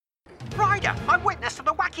Ryder, I'm witness to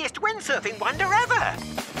the wackiest windsurfing wonder ever.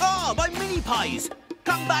 Ah, my mini pies!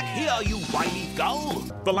 Come back here, you wily gull!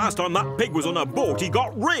 The last time that pig was on a boat, he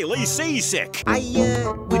got really seasick. I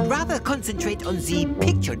would rather concentrate on the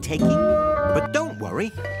picture taking. But don't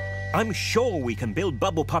worry. I'm sure we can build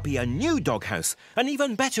Bubble Puppy a new doghouse, an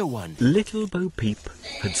even better one. Little Bo Peep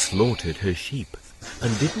had slaughtered her sheep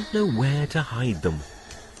and didn't know where to hide them.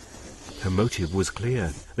 Her motive was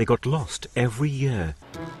clear. They got lost every year.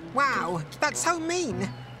 Wow, that's so mean,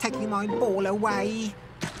 taking my ball away.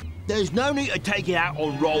 There's no need to take it out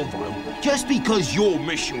on Rolvo. Just because your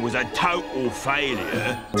mission was a total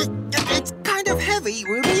failure. It's kind of heavy,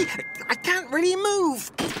 Ruby. I can't really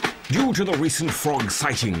move. Due to the recent frog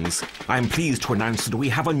sightings, I'm pleased to announce that we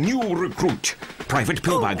have a new recruit. Private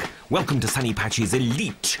Pillbag, welcome to Sunny Patch's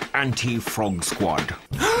elite anti-frog squad.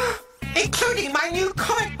 Including my new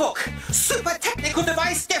comic book, Super Technical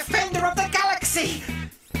Device Defender of the Galaxy.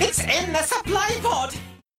 It's in the supply pod.